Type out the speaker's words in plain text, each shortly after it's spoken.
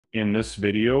In this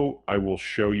video, I will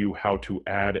show you how to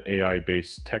add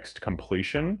AI-based text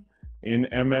completion in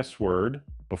MS Word.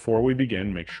 Before we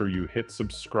begin, make sure you hit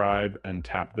subscribe and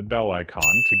tap the bell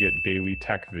icon to get daily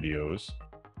tech videos.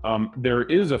 There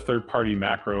is a third-party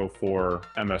macro for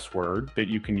MS Word that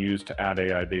you can use to add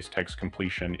AI-based text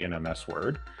completion in MS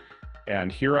Word.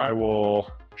 And here I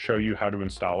will show you how to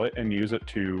install it and use it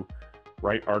to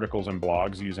write articles and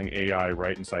blogs using AI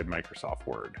right inside Microsoft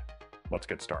Word. Let's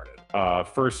get started.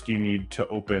 First, you need to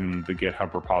open the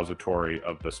GitHub repository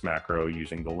of this macro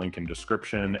using the link in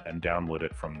description and download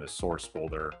it from the source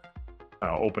folder.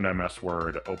 Open MS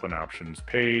Word, open Options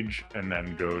page, and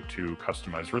then go to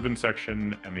Customize Ribbon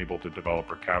section, enable the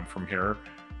Developer tab from here.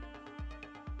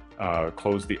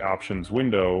 Close the Options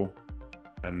window,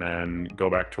 and then go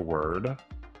back to Word.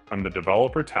 On the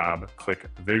Developer tab, click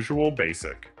Visual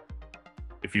Basic.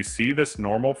 If you see this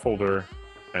normal folder,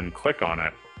 then click on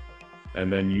it, and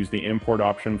then use the import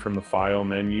option from the file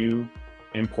menu,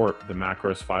 import the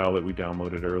macros file that we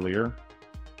downloaded earlier,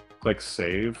 click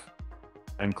save,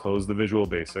 and close the Visual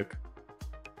Basic.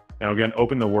 Now again,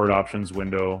 open the Word options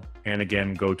window, and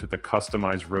again, go to the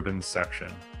Customize Ribbons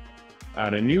section.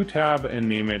 Add a new tab and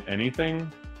name it anything.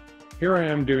 Here I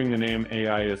am doing the name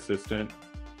AI Assistant.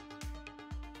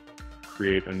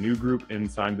 Create a new group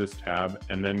inside this tab,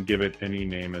 and then give it any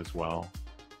name as well.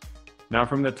 Now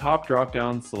from the top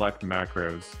drop-down, select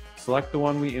macros. Select the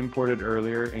one we imported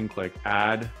earlier and click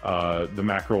add. The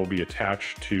macro will be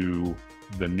attached to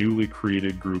the newly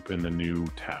created group in the new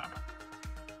tab.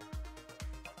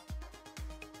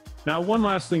 Now one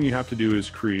last thing you have to do is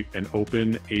create an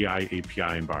open AI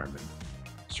API environment.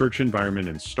 Search environment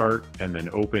and start, and then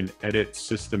open edit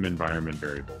system environment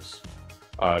variables.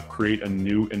 Create a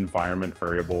new environment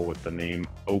variable with the name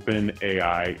open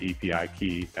AI API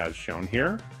key as shown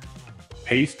here.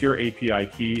 Paste your API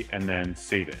key and then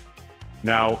save it.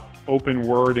 Now open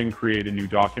Word and create a new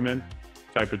document,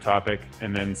 type a topic,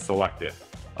 and then select it.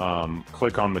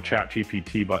 Click on the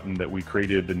ChatGPT button that we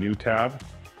created the new tab,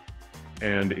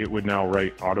 and it would now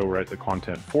auto-write the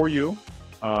content for you.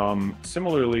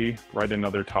 Similarly, write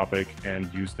another topic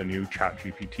and use the new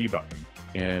ChatGPT button.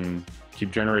 And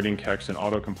keep generating text and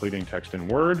auto-completing text in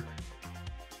Word.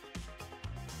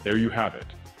 There you have it,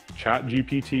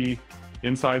 ChatGPT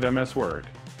inside MS Word.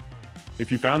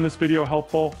 If you found this video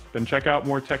helpful, then check out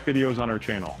more tech videos on our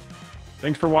channel.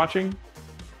 Thanks for watching,